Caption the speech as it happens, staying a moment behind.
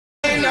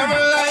never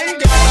let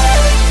go.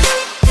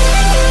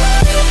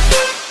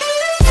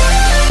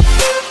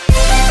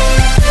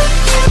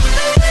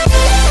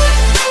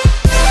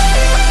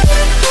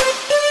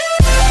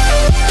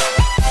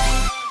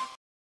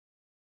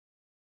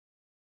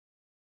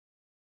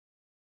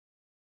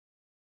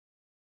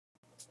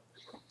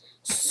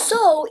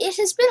 So, it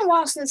has been a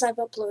while since I've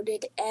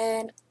uploaded,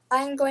 and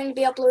I'm going to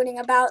be uploading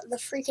about the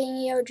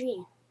freaking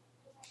EOG.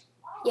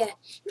 Yeah,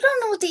 if you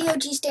don't know what the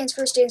EOG stands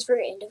for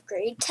end of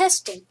grade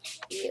testing.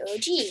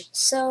 EOG.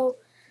 So,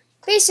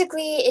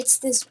 basically, it's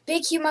this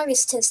big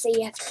humongous test that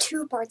you have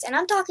 2 parts, and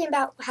I'm talking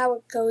about how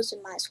it goes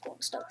in my school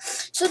and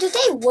stuff. So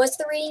today was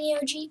the rating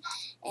EOG,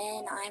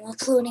 and I'm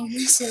uploading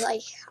this at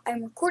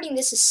I'm recording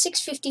this at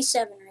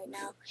 6:57 right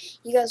now.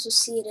 You guys will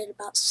see it at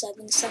about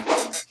 7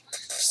 something.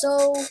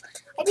 So,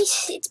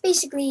 it's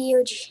basically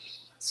EOG.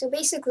 So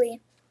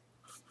basically,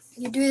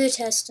 you do the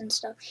test and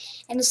stuff,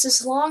 and it's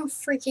this long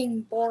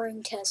freaking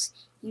boring test.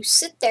 You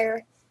sit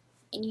there,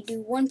 and you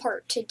do one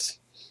part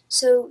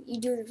so you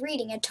do the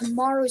reading, and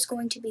tomorrow is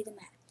going to be the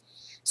math.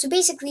 So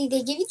basically,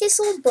 they give you this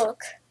little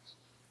book,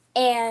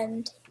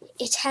 and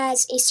it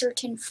has a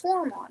certain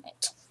form on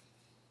it.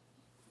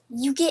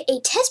 You get a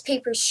test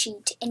paper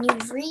sheet, and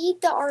you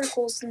read the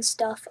articles and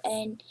stuff,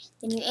 and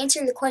then you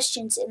answer the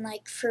questions. And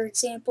for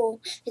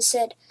example, it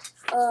said,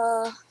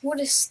 what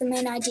is the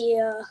main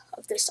idea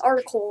of this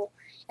article?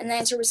 And the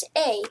answer was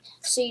A.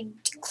 So you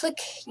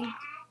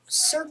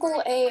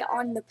circle A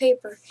on the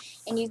paper,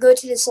 and you go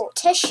to this little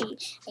test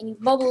sheet, and you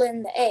bubble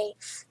in the A.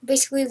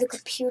 Basically, the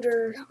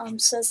computer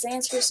says the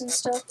answers and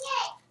stuff.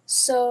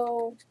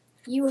 So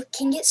you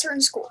can get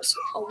certain scores.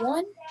 A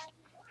 1,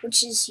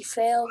 which is you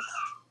fail.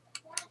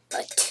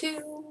 A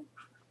 2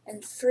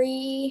 and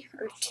 3,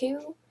 or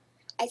 2,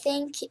 I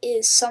think,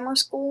 is summer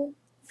school.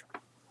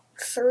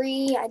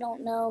 3, I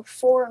don't know.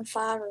 4 and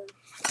 5 are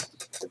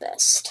the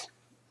best.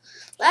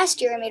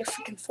 Last year I made a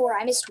freaking 4.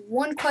 I missed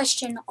 1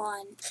 question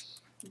on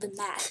the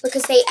math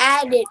because they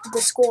added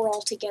the score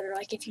all together.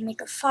 Like if you make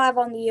a 5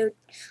 on the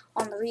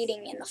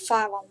reading and a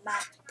 5 on the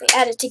math, they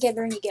add it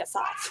together and you get a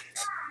 5.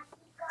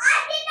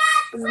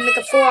 If you make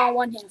a 4 on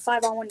one and a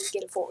 5 on one, you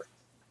get a 4.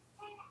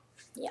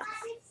 Yeah.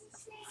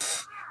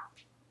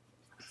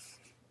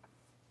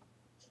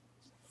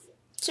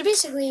 So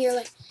basically, you're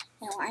like,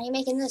 why are you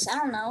making this? I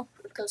don't know,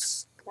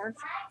 because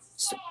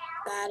it's the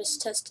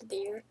baddest test of the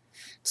year.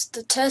 It's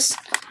the test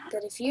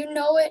that if you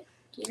know it,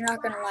 you're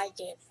not going to like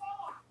it.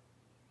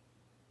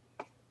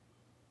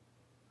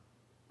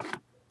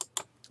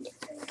 Yeah.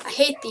 I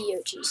hate the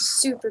EOG,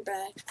 super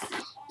bad.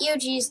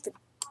 EOG is the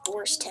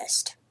worst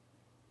test.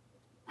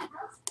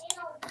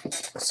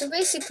 So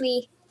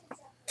basically,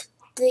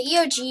 the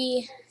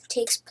EOG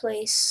takes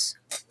place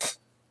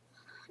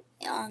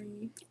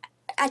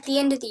at the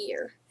end of the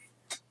year,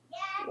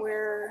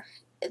 where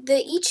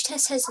each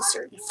test has a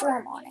certain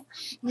form on it.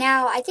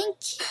 Now, I think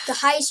the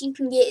highest you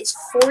can get is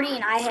 40,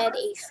 and I had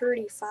a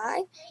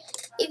 35.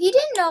 If you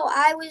didn't know,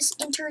 I was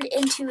entered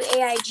into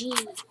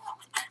AIG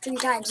 3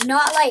 times.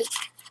 Not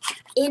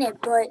in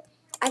it, but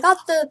I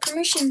got the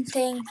permission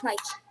thing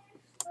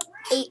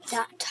 8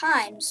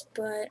 times,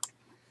 but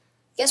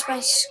I guess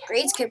my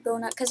grades kept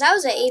going up because I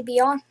was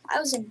I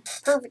was in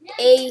perfect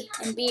A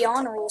and B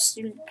honor roll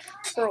student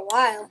for a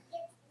while.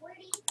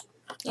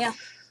 Yeah.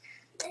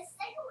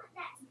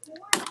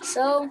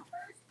 So,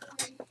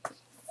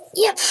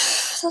 yep,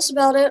 that's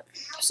about it.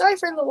 Sorry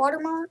for the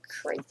watermark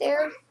right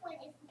there.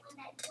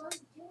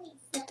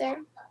 Right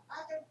there.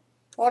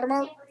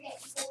 Watermark.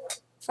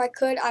 If I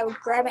could, I would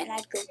grab it and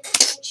I'd go.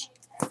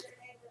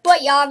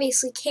 But you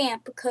obviously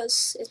can't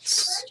because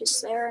it's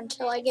just there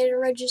until I get a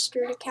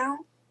registered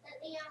account.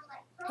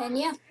 And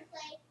yeah.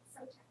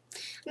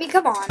 I mean,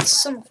 come on,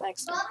 some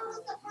effects.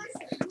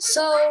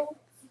 So,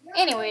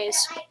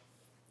 anyways,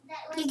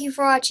 thank you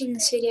for watching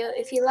this video.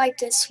 If you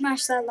liked it,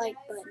 smash that like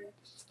button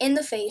in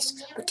the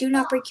face, but do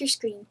not break your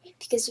screen,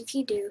 because if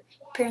you do,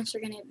 your parents are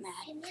going to get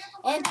mad.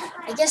 And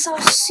I guess I'll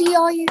see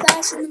all you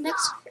guys in the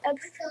next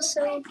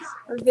episode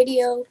or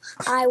video.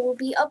 I will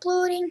be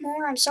uploading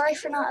more. I'm sorry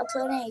for not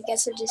uploading. I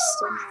guess I just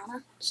didn't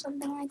wanna,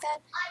 something like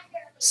that.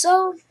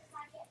 So,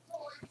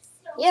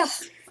 yeah.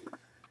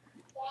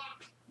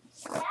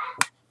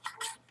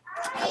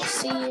 I'll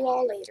see you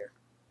all later.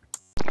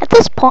 At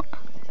this point,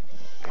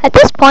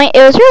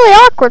 it was really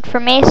awkward for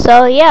me,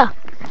 so yeah.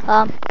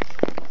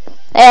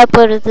 I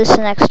uploaded this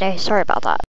the next day. Sorry about that.